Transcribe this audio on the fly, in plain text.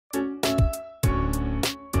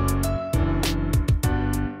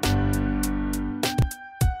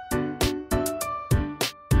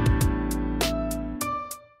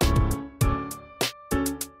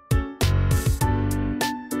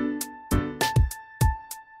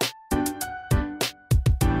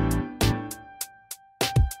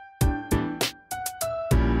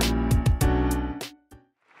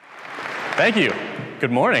Thank you. Good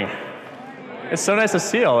morning. It's so nice to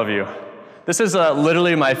see all of you. This is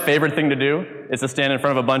literally my favorite thing to do, is to stand in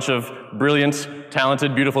front of a bunch of brilliant,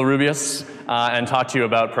 talented, beautiful Rubyists and talk to you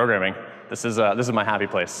about programming. This is my happy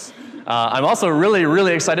place. I'm also really,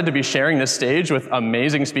 really excited to be sharing this stage with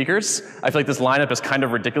amazing speakers. I feel like this lineup is kind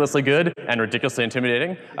of ridiculously good and ridiculously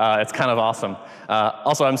intimidating. It's kind of awesome.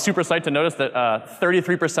 Also, I'm super psyched to notice that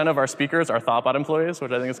 33% of our speakers are Thoughtbot employees,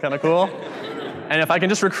 which I think is kind of cool. And if I can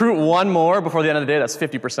just recruit one more before the end of the day, that's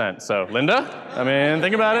 50%. So Linda, I mean,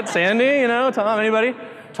 think about it. Sandy, Tom, anybody?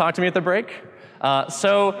 Talk to me at the break.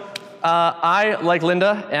 I, like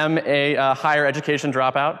Linda, am a higher education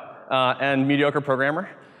dropout and mediocre programmer.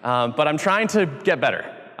 But I'm trying to get better.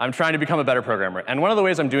 I'm trying to become a better programmer. And one of the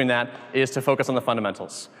ways I'm doing that is to focus on the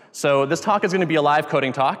fundamentals. So this talk is going to be a live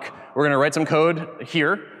coding talk. We're going to write some code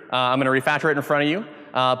here. I'm going to refactor it in front of you.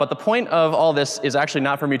 But the point of all this is actually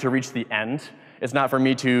not for me to reach the end. It's not for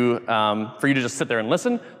me to, for you to just sit there and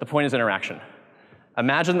listen. The point is interaction.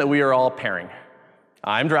 Imagine that we are all pairing.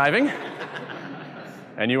 I'm driving,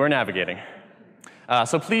 and you are navigating.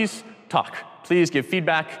 So please talk. Please give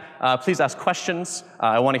feedback. Please ask questions.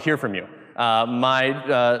 I want to hear from you.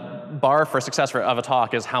 My bar for success of a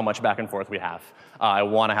talk is how much back and forth we have. I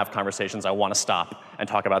want to have conversations. I want to stop and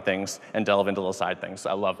talk about things and delve into little side things.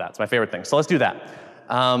 I love that. It's my favorite thing. So let's do that.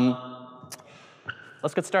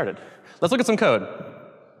 Let's get started. Let's look at some code.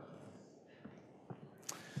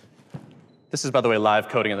 This is, by the way, live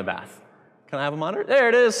coding in the bath. Can I have a monitor? There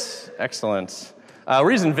it is. Excellent.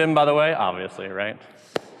 We're using Vim, by the way, obviously, right?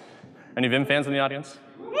 Any Vim fans in the audience?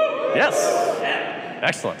 Yes.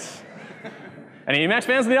 Excellent. Any Emacs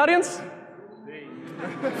fans in the audience?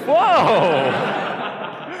 Whoa.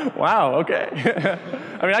 Wow. Okay.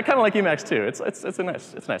 I mean, I kind of like Emacs too.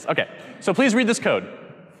 It's nice. Okay. So please read this code.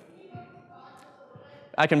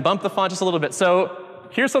 I can bump the font just a little bit. So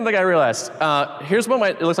here's something I realized. Here's what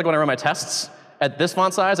it looks like when I run my tests. At this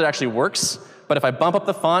font size, it actually works. But if I bump up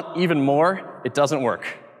the font even more, it doesn't work.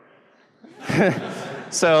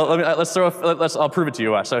 So I'll prove it to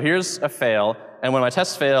you. Watch. So here's a fail, and when my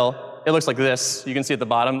tests fail, it looks like this. You can see at the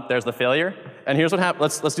bottom, there's the failure. And here's what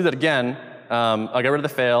happens. Let's do that again. I'll get rid of the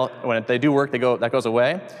fail. When they do work, that goes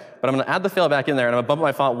away. But I'm going to add the fail back in there, and I'm going to bump up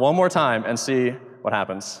my font one more time and see what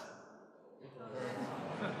happens.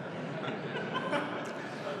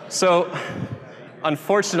 So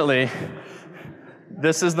unfortunately,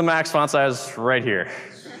 this is the max font size right here.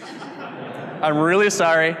 I'm really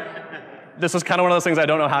sorry. This was kind of one of those things I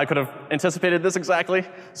don't know how I could have anticipated this exactly.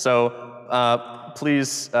 So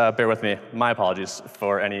please bear with me. My apologies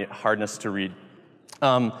for any hardness to read.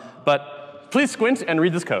 But please squint and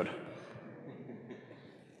read this code.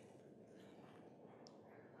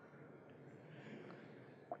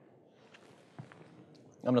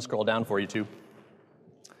 I'm going to scroll down for you, too.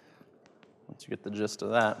 Once you get the gist of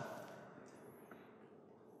that.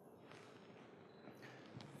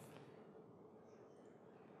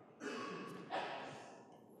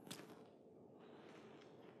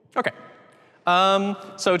 OK.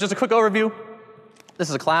 So just a quick overview. This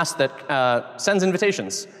is a class that sends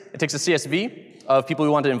invitations. It takes a CSV of people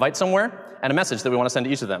we want to invite somewhere and a message that we want to send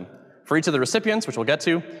to each of them. For each of the recipients, which we'll get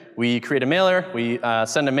to, we create a mailer. We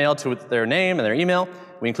send a mail to their name and their email.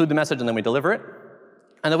 We include the message, and then we deliver it.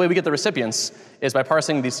 And the way we get the recipients is by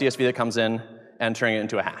parsing the CSV that comes in and turning it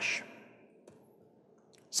into a hash.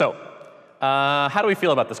 So how do we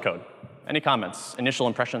feel about this code? Any comments? Initial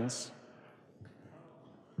impressions?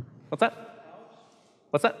 What's that?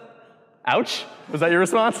 What's that? Ouch? Was that your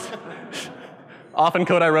response? Often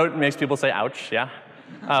code I wrote makes people say ouch, yeah?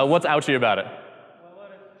 What's ouchy about it? Well,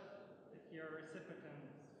 what if your recipient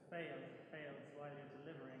fails while you're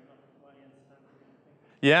delivering, not while you're sending?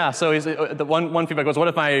 Yeah, so the one feedback was, what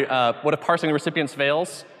if parsing the recipients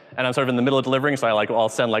fails, and I'm sort of in the middle of delivering, so I'll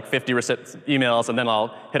send like 50 emails, and then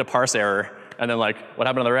I'll hit a parse error, and then what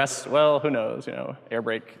happened to the rest? Well, who knows, air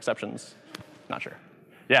brake, exceptions, not sure.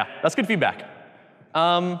 Yeah, that's good feedback.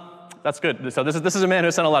 That's good. So this is a man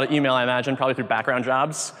who sent a lot of email, I imagine, probably through background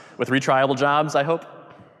jobs, with retriable jobs, I hope.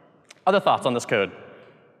 Other thoughts on this code? I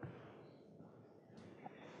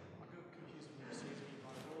got confused with your CSV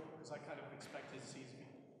variable, because I kind of expected CSV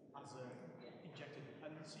as an injected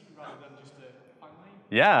dependency rather than just a file name.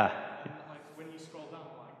 Yeah. And when you scroll down,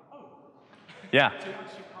 I'm like, oh. Yeah. So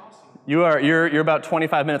actually parsing. You're about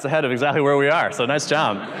 25 minutes ahead of exactly where we are, so nice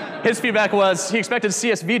job. His feedback was he expected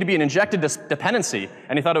CSV to be an injected dependency,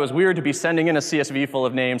 and he thought it was weird to be sending in a CSV full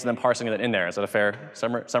of names and then parsing it in there. Is that a fair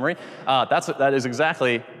summary? That is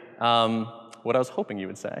exactly what I was hoping you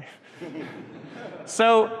would say.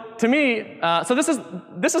 So to me,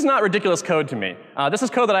 this is not ridiculous code to me. This is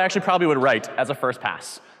code that I actually probably would write as a first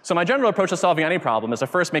pass. So my general approach to solving any problem is to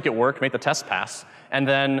first make it work, make the test pass, and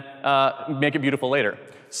then make it beautiful later.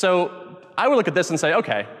 So I would look at this and say,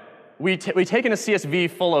 OK, we take in a CSV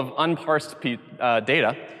full of unparsed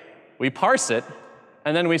data, we parse it,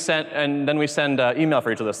 and then we send email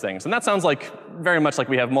for each of those things. And that sounds like very much like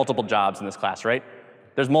we have multiple jobs in this class, right?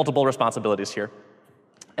 There's multiple responsibilities here.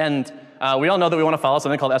 And we all know that we want to follow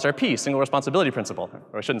something called SRP, single responsibility principle.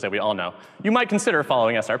 Or I shouldn't say we all know. You might consider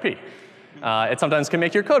following SRP. It sometimes can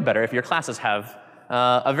make your code better if your classes have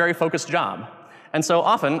a very focused job. And so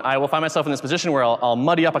often, I will find myself in this position where I'll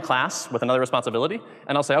muddy up a class with another responsibility,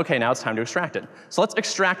 and I'll say, OK, now it's time to extract it. So let's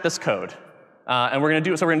extract this code. And we're going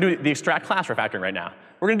to do the extract class refactoring right now.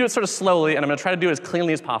 We're going to do it sort of slowly, and I'm going to try to do it as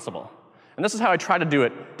cleanly as possible. And this is how I try to do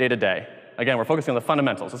it day to day. Again, we're focusing on the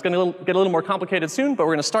fundamentals. It's going to get a little more complicated soon, but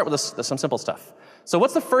we're going to start with some simple stuff. So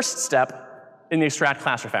what's the first step in the extract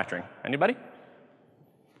class refactoring? Anybody?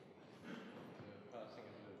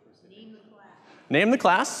 Name the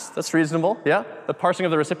class. That's reasonable. Yeah. The parsing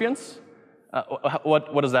of the recipients.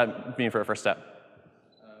 What does that mean for a first step?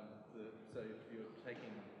 So if you're taking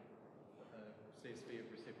CSV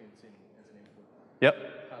of recipients in as an input, yep.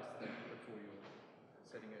 pass that before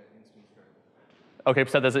you're setting an instance variable. OK,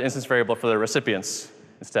 set as an instance variable for the recipients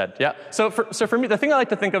instead. Yeah. So for me, the thing I like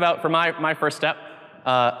to think about for my first step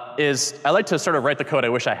is I like to sort of write the code I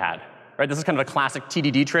wish I had. Right? This is kind of a classic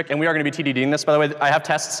TDD trick, and we are going to be TDDing this. By the way, I have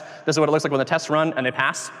tests. This is what it looks like when the tests run and they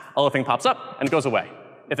pass. A little thing pops up and it goes away.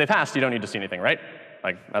 If they passed, you don't need to see anything, right?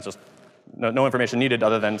 Like that's just no information needed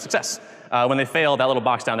other than success. When they fail, that little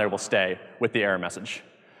box down there will stay with the error message.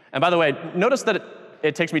 And by the way, notice that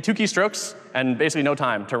it takes me 2 keystrokes and basically no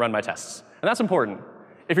time to run my tests. And that's important.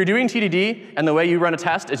 If you're doing TDD and the way you run a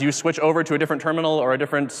test is you switch over to a different terminal or a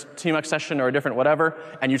different TMUX session or a different whatever,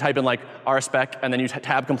 and you type in like rspec, and then you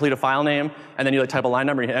tab complete a file name, and then you like type a line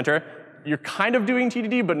number and you hit enter, you're kind of doing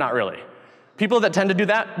TDD, but not really. People that tend to do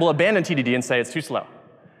that will abandon TDD and say it's too slow.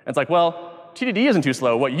 And it's like, well, TDD isn't too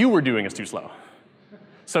slow. What you were doing is too slow.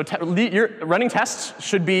 So your running tests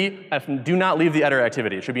should be do not leave the editor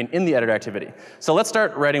activity. It should be an in the editor activity. So let's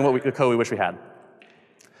start writing the code we wish we had.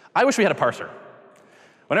 I wish we had a parser.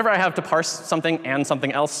 Whenever I have to parse something and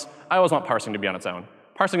something else, I always want parsing to be on its own.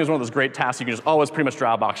 Parsing is one of those great tasks you can just always pretty much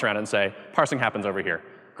draw a box around it and say, parsing happens over here.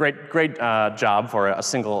 Great job for a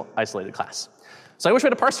single isolated class. So I wish we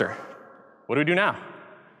had a parser. What do we do now?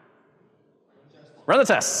 Run the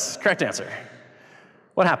tests. Correct answer.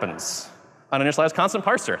 What happens? Uninitialized constant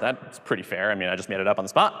parser. That's pretty fair. I mean, I just made it up on the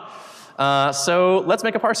spot. So let's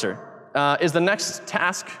make a parser. Is the next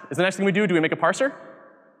thing we do we make a parser?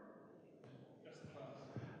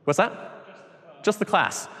 What's that? Just the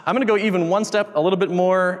class. I'm going to go even one step, a little bit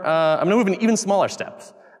more. I'm going to move in even smaller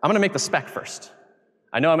steps. I'm going to make the spec first.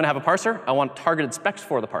 I know I'm going to have a parser. I want targeted specs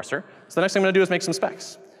for the parser. So the next thing I'm going to do is make some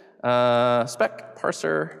specs. Spec,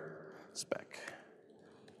 parser, spec.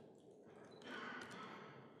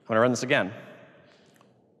 I'm going to run this again.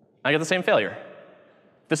 I get the same failure.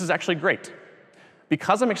 This is actually great.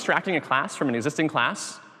 Because I'm extracting a class from an existing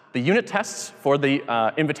class, the unit tests for the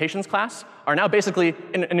invitations class are now basically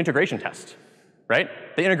an integration test, right?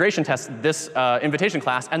 The integration test this invitation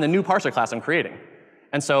class and the new parser class I'm creating.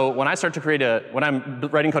 And so when I start to when I'm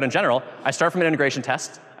writing code in general, I start from an integration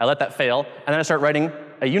test, I let that fail, and then I start writing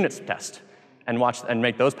a units test and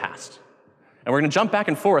make those pass. And we're going to jump back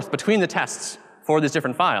and forth between the tests for these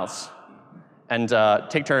different files and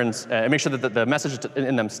take turns and make sure that the message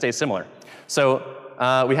in them stays similar.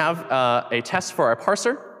 So we have a test for our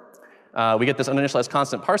parser. We get this uninitialized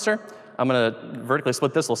constant parser. I'm going to vertically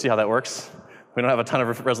split this. We'll see how that works. We don't have a ton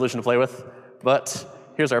of resolution to play with. But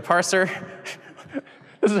here's our parser.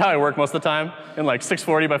 This is how I work most of the time, in like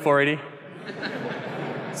 640 by 480.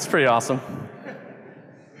 It's pretty awesome.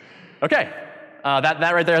 OK.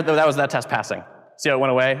 That right there, that was that test passing. See how it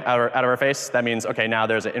went away out of our face? That means, OK, now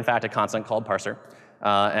there's, in fact, a constant called parser.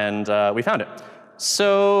 And we found it.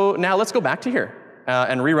 So now let's go back to here.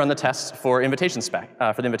 And rerun the test for invitation spec,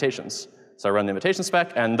 for the invitations. So I run the invitation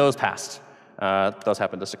spec, and those passed. Those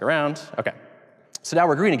happen to stick around. OK. So now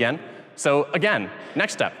we're green again. So again,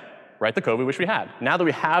 next step, write the code we wish we had. Now that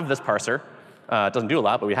we have this parser, it doesn't do a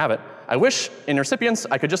lot, but we have it. I wish in recipients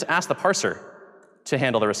I could just ask the parser to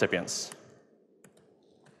handle the recipients.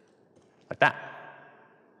 Like that.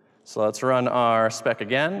 So let's run our spec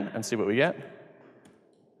again and see what we get.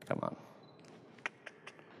 Come on.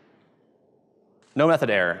 No method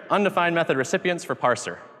error. Undefined method recipients for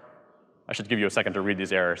parser. I should give you a second to read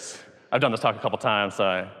these errors. I've done this talk a couple times, so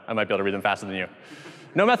I might be able to read them faster than you.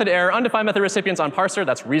 No method error, undefined method recipients on parser.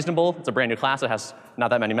 That's reasonable. It's a brand new class. It has not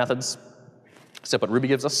that many methods, except what Ruby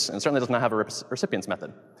gives us, and it certainly does not have a recipients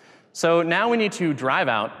method. So now we need to drive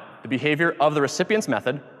out the behavior of the recipients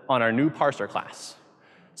method on our new parser class.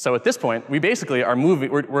 So at this point, we basically are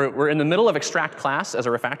moving, we're in the middle of extract class as a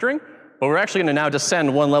refactoring, but we're actually going to now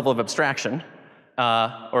descend one level of abstraction,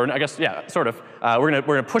 or I guess, yeah, sort of. We're going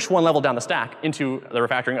to push one level down the stack into the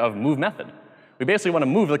refactoring of move method. We basically want to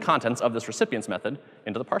move the contents of this recipients method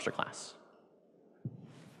into the parser class.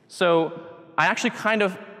 So I actually kind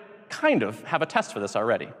of have a test for this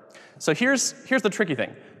already. So here's the tricky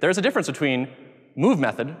thing. There's a difference between move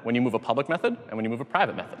method when you move a public method and when you move a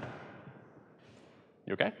private method.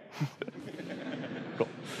 You OK? Cool.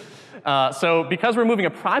 So because we're moving a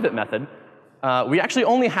private method, we actually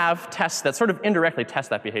only have tests that sort of indirectly test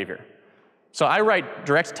that behavior. So I write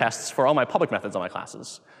direct tests for all my public methods on my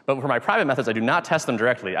classes. But for my private methods, I do not test them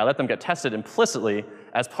directly. I let them get tested implicitly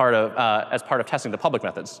as part of testing the public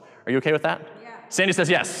methods. Are you OK with that? Yeah. Sandy says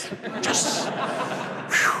yes. Yes.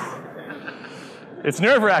 It's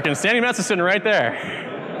nerve-wracking. Sandy Metz is sitting right there.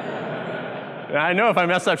 I know if I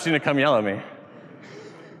mess up, she's going to come yell at me.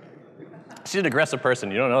 She's an aggressive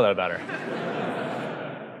person. You don't know that about her.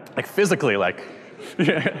 Like physically, like.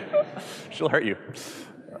 She'll hurt you.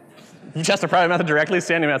 You test a private method directly,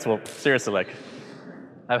 Sandy Metz will seriously, like,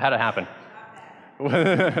 I've had it happen.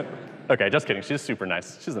 OK, just kidding. She's super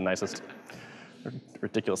nice. She's the nicest.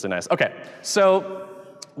 Ridiculously nice. OK, so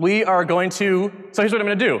we are going to, so here's what I'm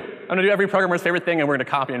going to do. I'm going to do every programmer's favorite thing, and we're going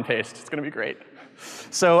to copy and paste. It's going to be great.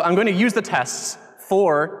 So I'm going to use the tests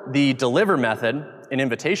for the deliver method in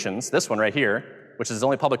invitations, this one right here, which is the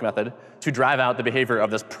only public method, to drive out the behavior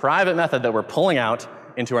of this private method that we're pulling out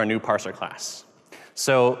into our new parser class.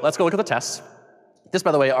 So let's go look at the tests. This,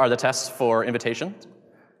 by the way, are the tests for invitation.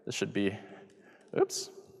 This should be, oops,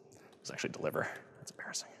 it's actually deliver. That's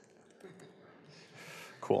embarrassing.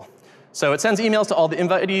 Cool. So it sends emails to all the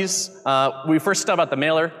invitees. We first stub out the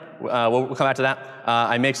mailer. We'll come back to that.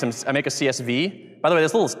 I make a CSV. By the way,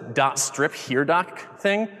 this little dot strip here doc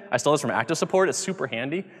thing, I stole this from active support. It's super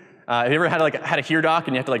handy. Have you ever had a here doc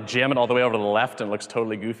and you have to like jam it all the way over to the left and it looks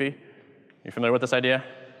totally goofy? You familiar with this idea?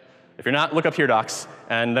 If you're not, look up here docs,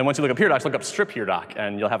 and then once you look up here docs, look up strip here doc,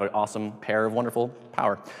 and you'll have an awesome pair of wonderful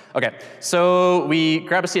power. OK, so we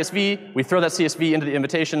grab a CSV, we throw that CSV into the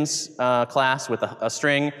invitations class with a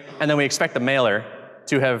string, and then we expect the mailer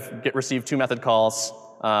to have received 2 method calls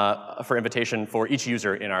for invitation for each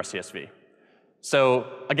user in our CSV. So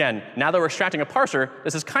again, now that we're extracting a parser,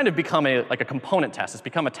 this has kind of become like a component test. It's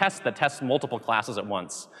become a test that tests multiple classes at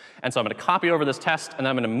once. And so I'm going to copy over this test, and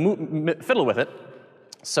then I'm going to fiddle with it,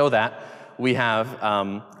 so that we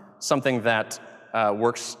have something that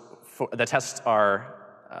works that tests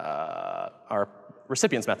our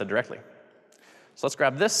recipients method directly. So let's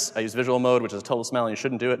grab this. I use visual mode, which is a total smell, and you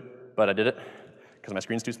shouldn't do it, but I did it because my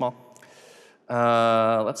screen's too small.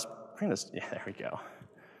 Let's bring this. Yeah, there we go.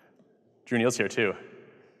 Drew Neal's here too.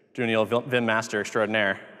 Drew Neal, Vim master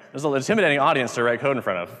extraordinaire. There's an intimidating audience to write code in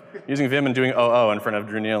front of, using Vim and doing OO in front of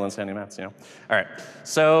Drew Neal and Sandy Metz, you know. All right,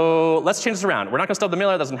 so let's change this around. We're not going to stub the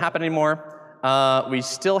mailer. That doesn't happen anymore. We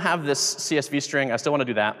still have this CSV string. I still want to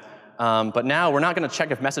do that. But now we're not going to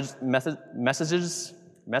check if messages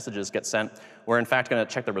get sent. We're in fact going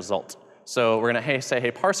to check the result. So we're going to say,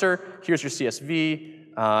 hey, parser, here's your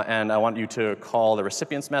CSV, and I want you to call the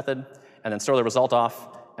recipients method, and then store the result off.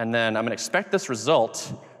 And then I'm going to expect this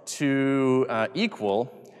result to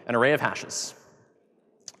equal an array of hashes.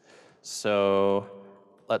 So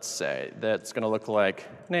let's say that's going to look like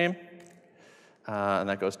name, and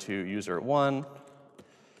that goes to user 1,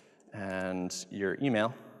 and your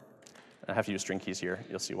email. I have to use string keys here.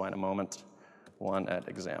 You'll see why in a moment.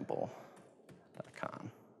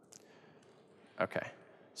 1@example.com. OK,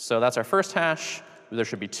 so that's our first hash. There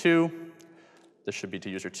should be 2. This should be to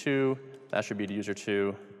user 2. That should be to user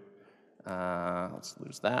 2. Let's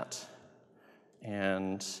lose that.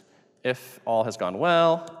 And if all has gone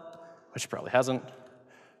well, which probably hasn't,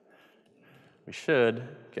 we should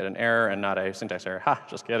get an error and not a syntax error. Ha,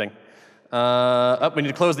 just kidding. We need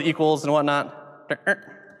to close the equals and whatnot.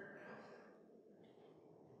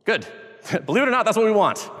 Good. Believe it or not, that's what we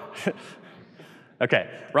want. OK,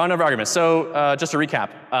 raw number arguments. So just to recap,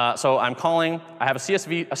 so I'm calling, I have a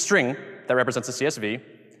CSV, a string that represents a CSV.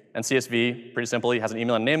 And CSV, pretty simply, has an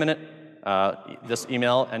email and name in it, this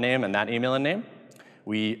email and name and that email and name.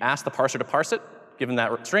 We ask the parser to parse it, given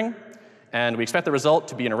that string. And we expect the result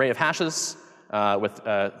to be an array of hashes with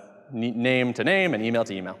name to name and email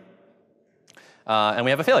to email. And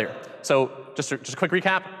we have a failure. So just a quick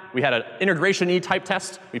recap. We had an integration-y type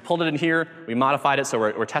test. We pulled it in here. We modified it, so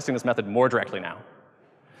we're testing this method more directly now.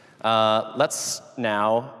 Let's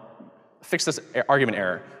now fix this argument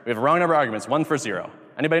error. We have a wrong number of arguments, 1 for 0.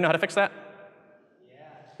 Anybody know how to fix that?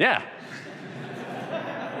 Yeah.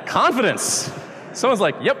 Confidence. Someone's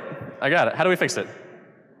like, yep, I got it. How do we fix it?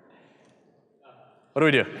 What do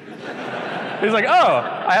we do? He's like,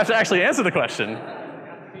 oh, I have to actually answer the question.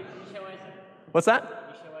 What's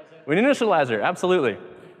that? We need an initializer, absolutely.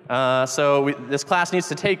 So this class needs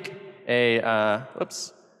to take a,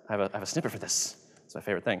 whoops, I have a snippet for this. It's my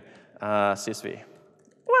favorite thing. CSV.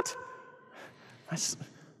 What?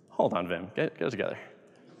 Hold on, Vim. Get it together.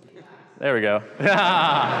 There we go.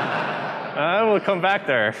 I will come back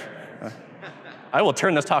there. I will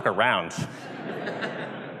turn this talk around.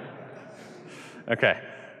 OK.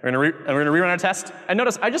 We're going to rerun our test. And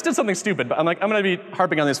notice, I just did something stupid. But I'm going to be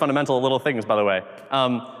harping on these fundamental little things, by the way.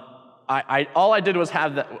 All I did was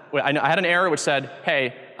have that. I had an error which said,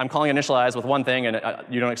 hey, I'm calling initialize with one thing, and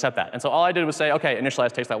you don't accept that. And so all I did was say, OK,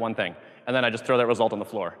 initialize takes that one thing. And then I just throw that result on the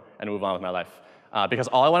floor and move on with my life. Because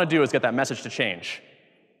all I want to do is get that message to change.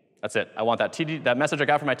 That's it. I want that message I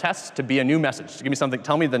got from my test to be a new message, to give me something,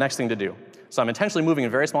 tell me the next thing to do. So I'm intentionally moving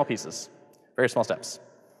in very small pieces, very small steps.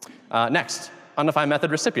 Next, undefined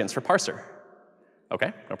method recipients for parser.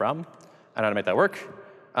 OK, no problem. I know how to make that work.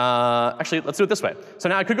 Actually, let's do it this way. So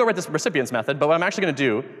now I could go write this recipients method, but what I'm actually going to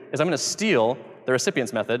do is I'm going to steal the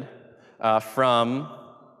recipients method from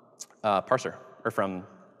parser, or from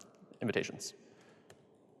invitations.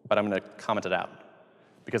 But I'm going to comment it out.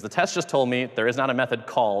 Because the test just told me there is not a method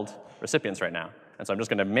called recipients right now. And so I'm just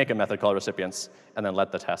going to make a method called recipients and then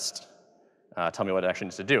let the test tell me what it actually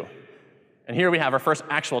needs to do. And here we have our first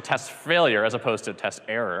actual test failure as opposed to test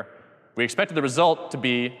error. We expected the result to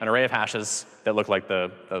be an array of hashes that looked like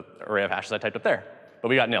the array of hashes I typed up there. But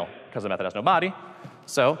we got nil because the method has no body.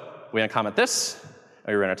 So we uncomment this,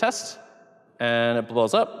 and we run our test, and it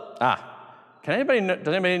blows up. Does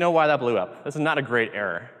anybody know why that blew up? This is not a great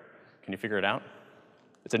error. Can you figure it out?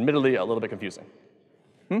 It's admittedly a little bit confusing.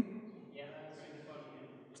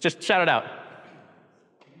 Just shout it out.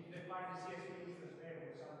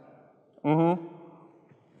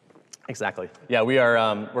 Exactly. Yeah, we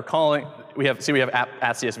are. We're calling. We have at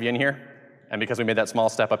CSV in here, and because we made that small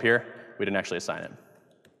step up here, we didn't actually assign it.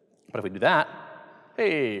 But if we do that,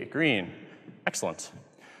 hey, green, excellent.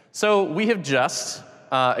 So we have just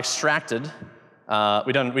extracted.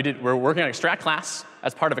 We're working on extract class.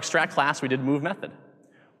 As part of extract class, we did move method.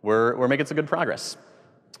 We're making some good progress.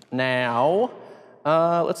 Now,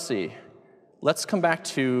 let's see. Let's come back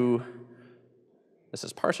to, this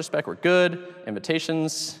is parser spec, we're good.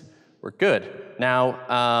 Invitations, we're good. Now,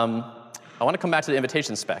 I want to come back to the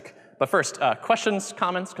invitation spec. But first, questions,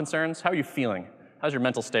 comments, concerns? How are you feeling? How's your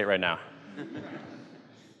mental state right now?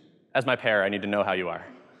 As my pair, I need to know how you are.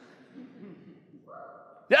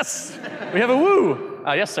 Yes, we have a woo.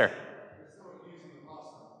 Yes, sir.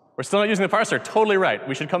 We're still not using the parser. Totally right.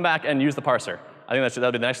 We should come back and use the parser. I think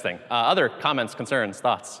that'll be the next thing. Other comments, concerns,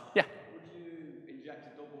 thoughts? Yeah? Would you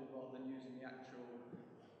inject a double rather than using the actual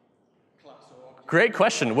class or object? Great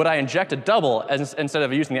question. Would I inject a double instead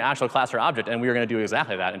of using the actual class or object? And we are going to do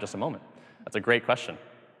exactly that in just a moment. That's a great question.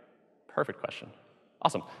 Perfect question.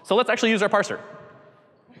 Awesome. So let's actually use our parser.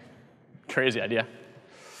 Crazy idea.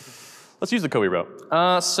 Let's use the code we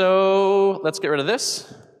wrote. So let's get rid of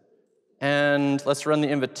this. And let's run the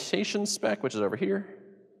invitation spec, which is over here.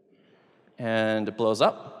 And it blows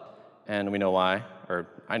up. And we know why, or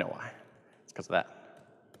I know why. It's because of that.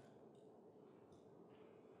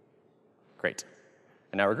 Great.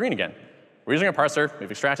 And now we're green again. We're using our parser.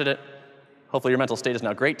 We've extracted it. Hopefully your mental state is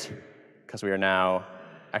now great, because we are now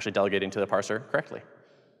actually delegating to the parser correctly.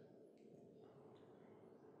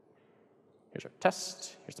 Here's our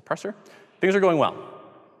test. Here's the parser. Things are going well.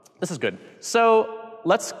 This is good. So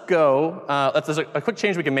let's go. There's a quick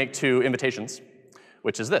change we can make to invitations,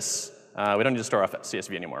 which is this. We don't need to store off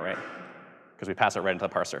CSV anymore, right? Because we pass it right into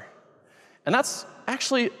the parser. And that's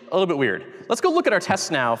actually a little bit weird. Let's go look at our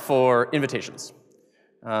tests now for invitations.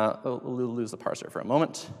 We'll lose the parser for a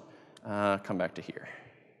moment. Come back to here.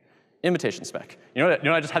 Invitation spec. You know what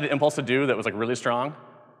I just had the impulse to do that was like really strong?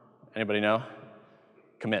 Anybody know?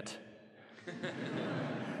 Commit.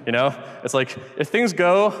 You know? It's like, if things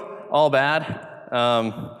go all bad,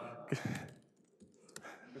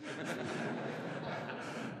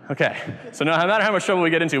 OK, so no matter how much trouble we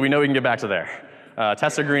get into, we know we can get back to there.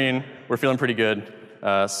 Tests are green. We're feeling pretty good.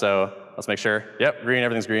 So let's make sure. Yep, green.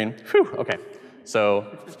 Everything's green. Whew, OK.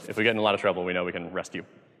 So if we get in a lot of trouble, we know we can rescue.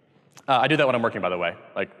 I do that when I'm working, by the way.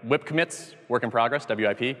 Like whip commits, work in progress,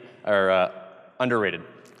 WIP, are underrated.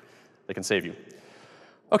 They can save you.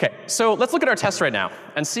 OK, so let's look at our tests right now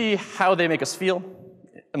and see how they make us feel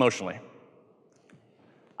emotionally.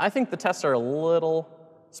 I think the tests are a little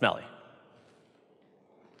smelly.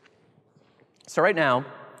 So right now,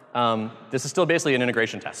 this is still basically an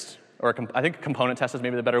integration test. Or I think component test is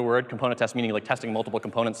maybe the better word. Component test meaning like testing multiple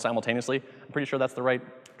components simultaneously. I'm pretty sure that's the right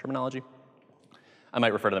terminology. I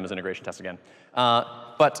might refer to them as integration tests again.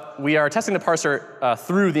 But we are testing the parser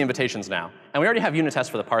through the invitations now. And we already have unit tests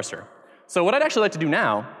for the parser. So what I'd actually like to do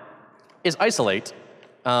now is isolate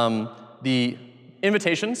the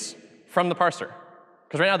invitations from the parser.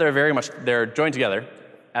 Because right now they're joined together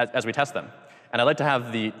as we test them. And I'd like to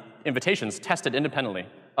have the invitations tested independently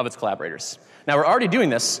of its collaborators. Now we're already doing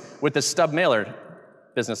this with this stub mailer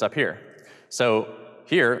business up here. So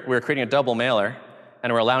here we're creating a double mailer,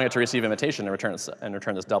 and we're allowing it to receive invitation and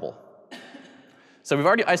return this double. So we've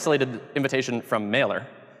already isolated the invitation from mailer,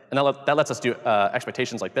 and that lets us do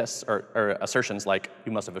expectations like this, or assertions like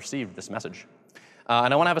you must have received this message.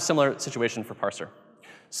 And I want to have a similar situation for parser.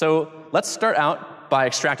 So let's start out by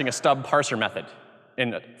extracting a stub parser method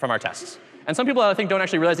from our tests. And some people, I think, don't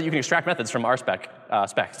actually realize that you can extract methods from our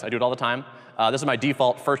specs. I do it all the time. This is my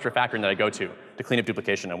default first refactoring that I go to clean up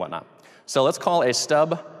duplication and whatnot. So let's call a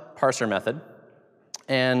stub parser method.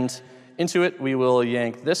 And into it, we will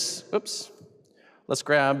yank this. Oops. Let's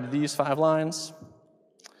grab these 5 lines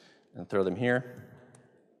and throw them here.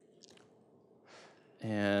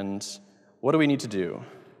 And what do we need to do?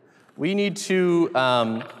 We need to,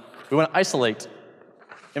 we want to isolate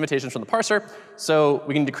invitations from the parser. So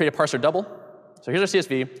we need to create a parser double. So here's our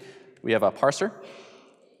CSV. We have a parser.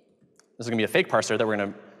 This is going to be a fake parser that we're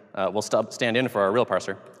going to will stand in for our real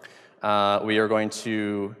parser. We are going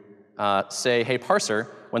to say, hey, parser,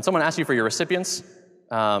 when someone asks you for your recipients,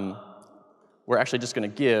 we're actually just going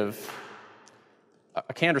to give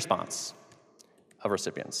a canned response of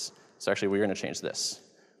recipients. So actually, we're going to change this.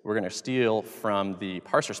 We're going to steal from the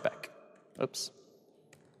parser spec. Oops.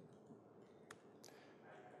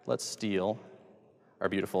 Let's steal our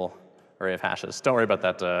beautiful array of hashes. Don't worry about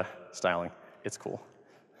that styling. It's cool.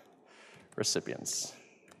 Recipients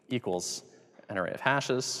equals an array of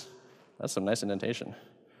hashes. That's some nice indentation.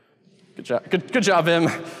 Good job. Good job, Vim.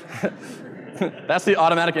 That's the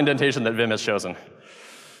automatic indentation that Vim has chosen.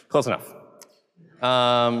 Close enough.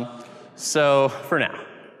 So for now,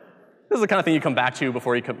 this is the kind of thing you come back to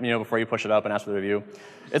before you push it up and ask for the review.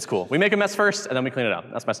 It's cool. We make a mess first, and then we clean it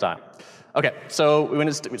up. That's my style. OK, so we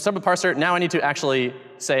start with parser. Now I need to actually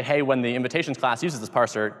say, hey, when the invitations class uses this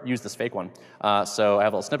parser, use this fake one. So I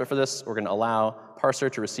have a little snippet for this. We're going to allow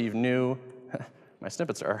parser to receive new. My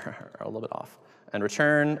snippets are a little bit off. And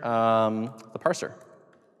return the parser.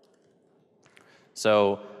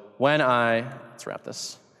 So let's wrap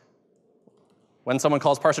this. When someone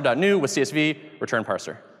calls parser.new with CSV, return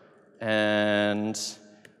parser. And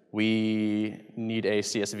we need a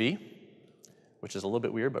CSV, which is a little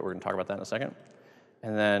bit weird, but we're going to talk about that in a second.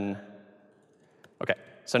 And then, OK,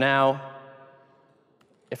 so now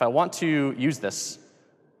if I want to use this,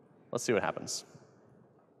 let's see what happens.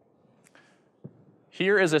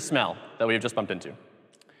 Here is a smell that we've just bumped into.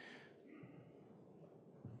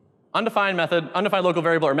 Undefined method, undefined local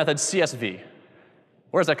variable, or method CSV.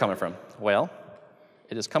 Where's that coming from? Well,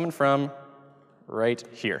 it is coming from right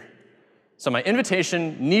here. So my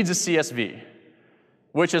invitation needs a CSV,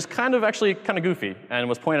 which is actually kind of goofy and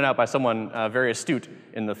was pointed out by someone very astute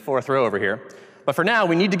in the 4th row over here. But for now,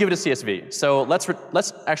 we need to give it a CSV. So let's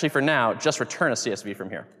actually, for now, just return a CSV from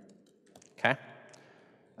here. OK?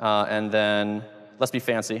 And then let's be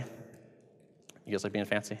fancy. You guys like being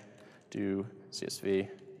fancy? Do CSV,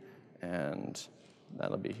 and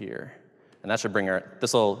that'll be here. And that should bring if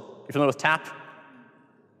you're familiar with tap,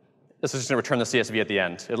 this is just going to return the CSV at the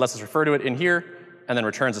end. It lets us refer to it in here, and then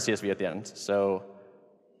returns the CSV at the end. So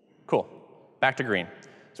cool. Back to green.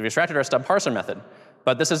 So we extracted our stub parser method.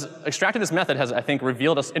 But extracting this method has, I think,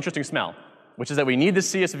 revealed us interesting smell, which is that we need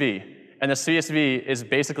this CSV, and the CSV is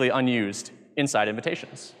basically unused inside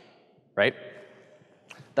invitations, right?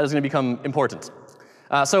 That is going to become important.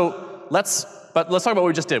 But let's talk about what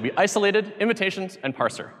we just did. We isolated invitations and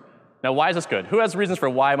parser. Now, why is this good? Who has reasons for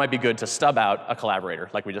why it might be good to stub out a collaborator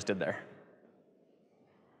like we just did there?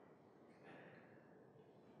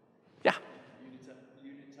 Yeah?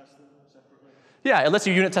 Unit test them separately? Yeah, it lets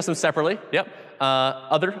you unit test them separately. Yep.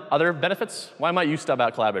 Other benefits? Why might you stub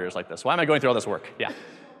out collaborators like this? Why am I going through all this work? Yeah.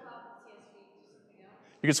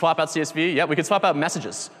 You could swap out CSV. Yeah, we could swap out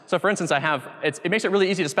messages. So for instance, it makes it really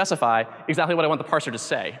easy to specify exactly what I want the parser to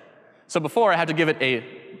say. So before, I had to give it a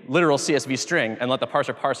literal CSV string and let the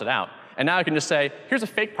parser parse it out. And now I can just say, here's a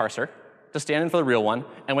fake parser to stand in for the real one.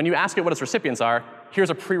 And when you ask it what its recipients are, here's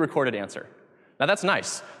a pre-recorded answer. Now that's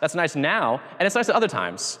nice. That's nice now, and it's nice at other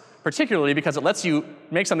times, particularly because it lets you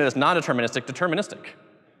make something that's non-deterministic deterministic.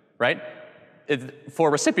 right?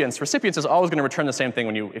 For recipients is always going to return the same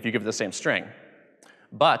thing if you give it the same string.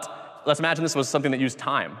 But let's imagine this was something that used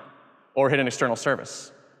time or hit an external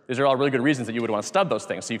service. These are all really good reasons that you would want to stub those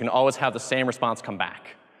things, so you can always have the same response come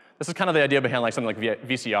back. This is kind of the idea behind like something like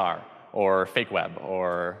VCR or fake web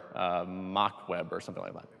or mock web or something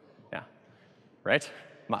like that. Yeah, right?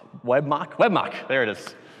 Webmock. There it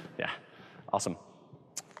is. Yeah, awesome.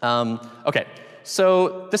 OK,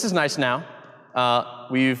 so this is nice now.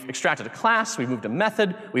 We've extracted a class. We've moved a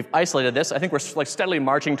method. We've isolated this. I think we're like steadily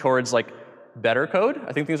marching towards like better code.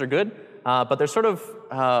 I think things are good. But there's sort of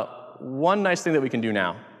one nice thing that we can do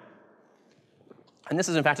now. And this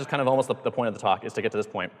is, in fact, is kind of almost the point of the talk, is to get to this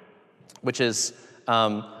point, which is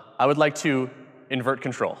I would like to invert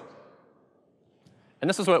control. And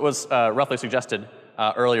this is what was roughly suggested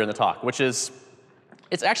earlier in the talk, which is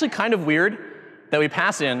it's actually kind of weird that we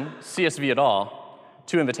pass in CSV at all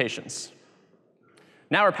to invitations.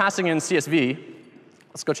 Now we're passing in CSV.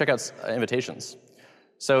 Let's go check out invitations.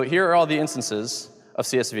 So here are all the instances of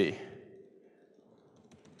CSV.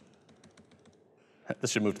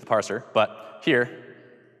 This should move to the parser, but here,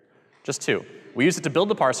 just 2. We use it to build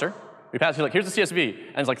the parser. We pass it like, here's the CSV,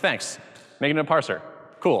 and it's like, thanks, making it a parser.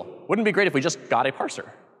 Cool. Wouldn't it be great if we just got a parser?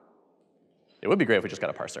 It would be great if we just got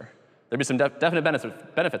a parser. There'd be some definite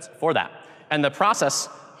benefits for that. And the process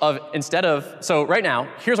of so right now,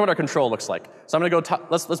 here's what our control looks like. So I'm going to go,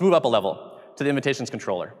 let's move up a level to the invitations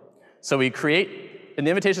controller. So we create, in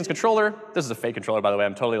the invitations controller, this is a fake controller, by the way.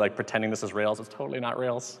 I'm totally like pretending this is Rails. It's totally not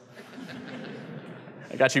Rails.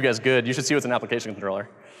 I got you guys good. You should see what's an application controller.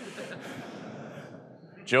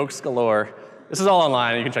 Jokes galore. This is all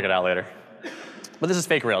online. You can check it out later. But this is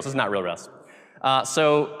fake Rails. This is not real Rails.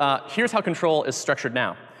 Here's how control is structured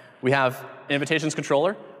now. We have an invitations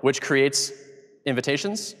controller, which creates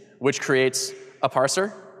invitations, which creates a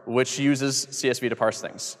parser, which uses CSV to parse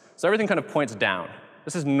things. So everything kind of points down.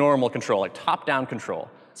 This is normal control, like top-down control.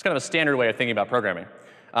 It's kind of a standard way of thinking about programming.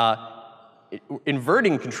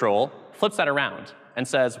 Inverting control flips that around and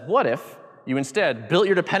says, what if you instead built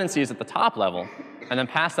your dependencies at the top level and then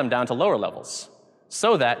pass them down to lower levels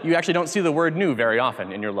so that you actually don't see the word new very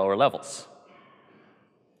often in your lower levels?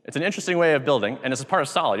 It's an interesting way of building, and this is part of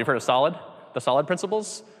solid. You've heard of solid? The solid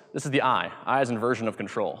principles? This is the I. I is inversion of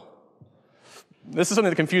control. This is something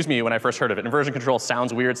that confused me when I first heard of it. Inversion control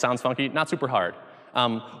sounds weird, sounds funky, not super hard.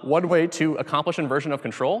 One way to accomplish inversion of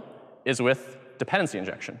control is with dependency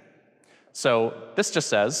injection. So this just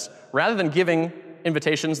says, rather than giving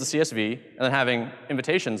invitations the CSV and then having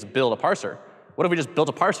invitations build a parser, what if we just built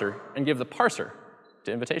a parser and give the parser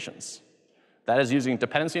to invitations? That is using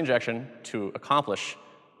dependency injection to accomplish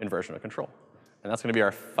inversion of control. And that's going to be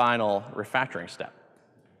our final refactoring step.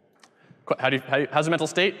 How's the mental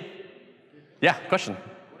state? Yeah, question.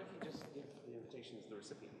 What if you just give the invitations to the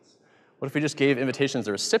recipients? What if we just gave invitations to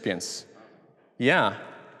the recipients? Yeah.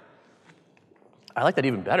 I like that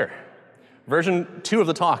even better. Version 2 of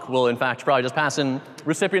the talk will, in fact, probably just pass in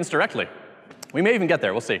recipients directly. We may even get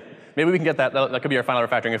there. We'll see. Maybe we can get that. That could be our final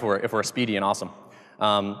refactoring if we're speedy and awesome.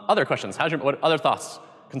 Other questions? What other thoughts,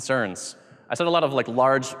 concerns? I said a lot of like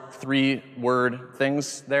large 3-word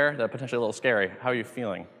things there that are potentially a little scary. How are you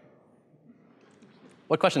feeling?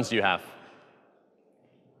 What questions do you have?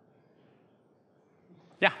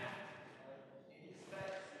 Yeah.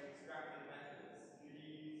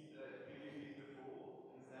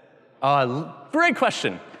 Great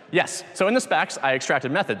question. Yes. So in the specs, I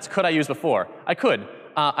extracted methods. Could I use before? I could.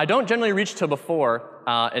 I don't generally reach to before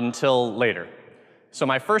until later. So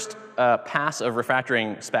my first pass of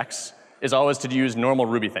refactoring specs is always to use normal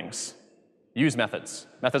Ruby things. Use methods.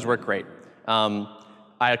 Methods work great.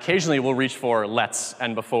 I occasionally will reach for lets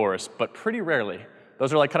and befores, but pretty rarely.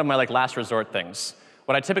 Those are like kind of my like last resort things.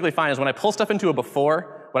 What I typically find is when I pull stuff into a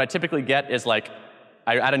before, what I typically get is like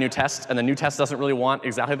I add a new test, and the new test doesn't really want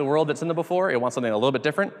exactly the world that's in the before. It wants something a little bit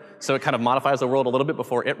different. So it kind of modifies the world a little bit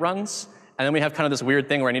before it runs. And then we have kind of this weird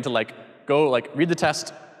thing where I need to like go like read the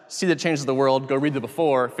test, see that it changes the world, go read the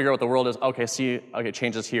before, figure out what the world is. OK, see, OK, it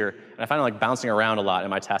changes here. And I find it like bouncing around a lot in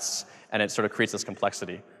my tests, and it sort of creates this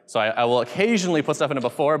complexity. So I will occasionally put stuff in a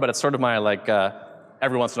before, but it's sort of my like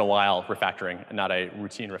every once in a while refactoring, and not a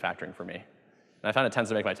routine refactoring for me. And I find it tends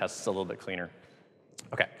to make my tests a little bit cleaner.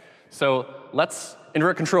 OK, so let's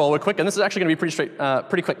invert control real quick, and this is actually going to be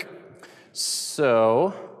pretty quick.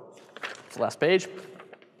 So it's the last page.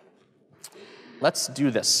 Let's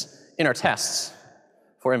do this. In our tests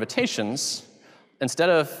for invitations, instead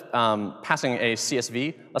of passing a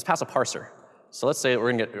CSV, let's pass a parser. So let's say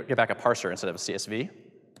we're going to get back a parser instead of a CSV.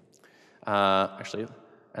 Actually,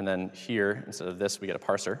 and then here, instead of this, we get a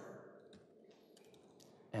parser.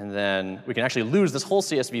 And then we can actually lose this whole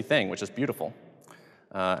CSV thing, which is beautiful.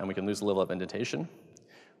 And we can lose a little of indentation.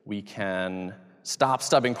 We can stop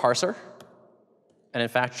stubbing parser, and in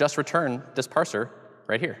fact, just return this parser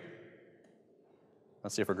right here.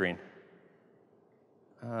 Let's see if we're green.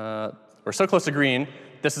 We're so close to green.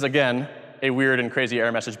 This is, again, a weird and crazy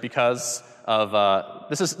error message because of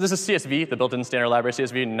this is CSV, the built-in standard library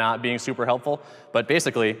CSV, not being super helpful. But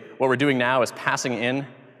basically, what we're doing now is passing in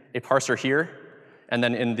a parser here, and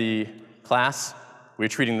then in the class, we're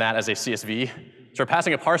treating that as a CSV. So we're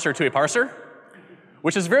passing a parser to a parser,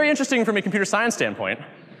 which is very interesting from a computer science standpoint.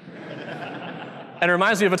 And it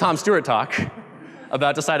reminds me of a Tom Stewart talk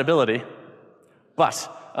about decidability. But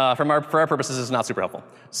for our purposes, it's not super helpful.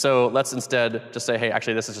 So let's instead just say, hey,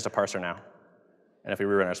 actually, this is just a parser now. And if we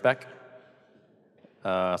rerun our spec,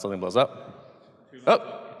 something blows up.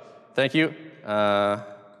 Oh, thank you.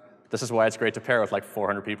 This is why it's great to pair with like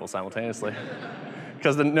 400 people simultaneously.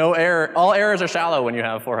 Because all errors are shallow when you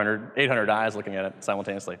have 400, 800 eyes looking at it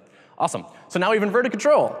simultaneously. Awesome. So now we've inverted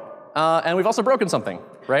control. And we've also broken something,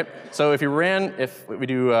 right? So if we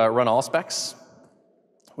do run all specs,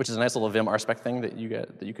 which is a nice little Vim RSpec thing that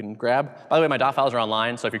you can grab. By the way, my dot files are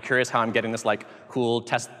online, so if you're curious how I'm getting this like cool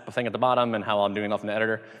test thing at the bottom and how I'm doing it off in the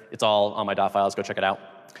editor, it's all on my dot files. Go check it out.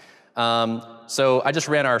 So I just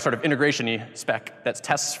ran our sort of integration-y spec that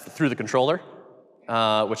tests through the controller,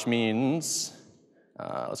 which means,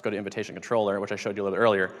 let's go to invitation controller, which I showed you a little bit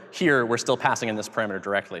earlier. Here, we're still passing in this parameter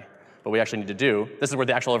directly. What we actually need to do, this is where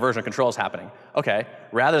the actual version of control is happening. OK,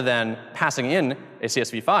 rather than passing in a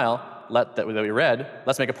CSV file that we read,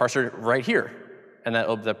 let's make a parser right here. And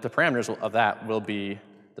the parameters of that will be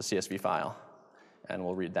the CSV file. And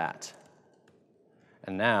we'll read that.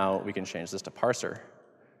 And now we can change this to parser.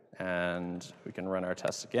 And we can run our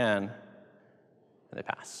tests again. And they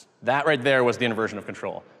pass. That right there was the inversion of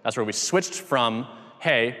control. That's where we switched from,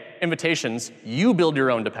 hey, invitations, you build your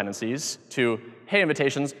own dependencies, to, hey,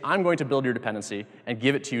 invitations, I'm going to build your dependency and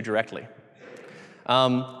give it to you directly.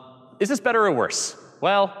 Is this better or worse?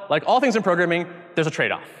 Well, like all things in programming, there's a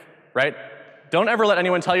trade-off, right? Don't ever let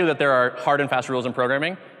anyone tell you that there are hard and fast rules in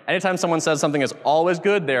programming. Anytime someone says something is always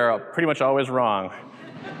good, they're pretty much always wrong.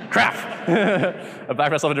 Crap! I backed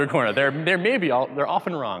myself into a corner. They're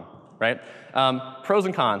often wrong, right? Pros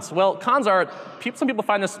and cons. Well, cons are, some people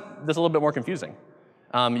find this a little bit more confusing.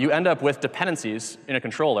 You end up with dependencies in a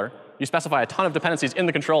controller. You specify a ton of dependencies in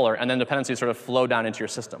the controller, and then dependencies sort of flow down into your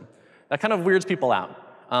system. That kind of weirds people out.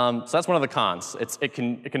 So that's one of the cons. It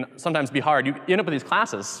can sometimes be hard. You end up with these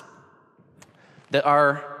classes that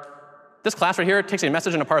are, this class right here takes a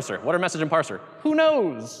message and a parser. What are message and parser? Who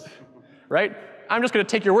knows, right? I'm just going to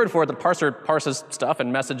take your word for it that parser parses stuff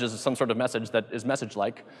and message is some sort of message that is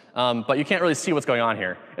message-like. But you can't really see what's going on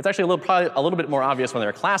here. It's actually probably a little bit more obvious when there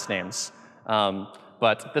are class names.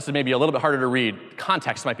 But this is maybe a little bit harder to read.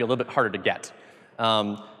 Context might be a little bit harder to get.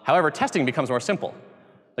 However, testing becomes more simple.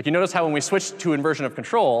 Like you notice how when we switched to inversion of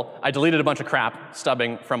control, I deleted a bunch of crap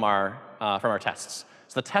stubbing from our tests.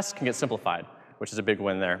 So the tests can get simplified, which is a big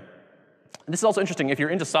win there. And this is also interesting if you're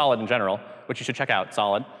into Solid in general, which you should check out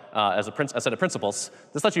Solid as a set of principles.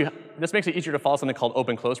 This makes it easier to follow something called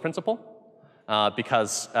open-close principle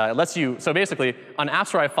because it lets you. So basically, on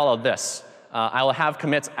apps where I followed this, I will have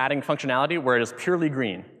commits adding functionality where it is purely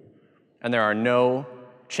green, and there are no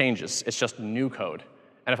changes. It's just new code.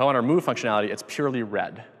 And if I want to remove functionality, it's purely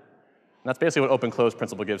red. And that's basically what open-close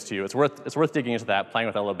principle gives to you. It's worth digging into that, playing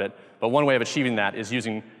with that a little bit. But one way of achieving that is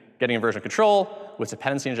getting inversion control with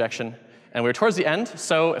dependency injection. And we're towards the end,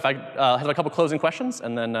 so if I have a couple closing questions,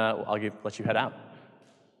 and then I'll let you head out.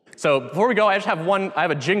 So before we go, I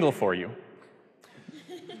have a jingle for you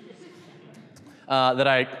that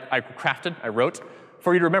I wrote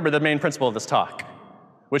for you to remember the main principle of this talk,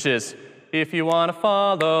 which is, if you want to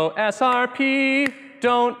follow SRP,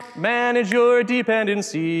 don't manage your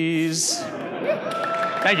dependencies.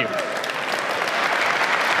 Thank you.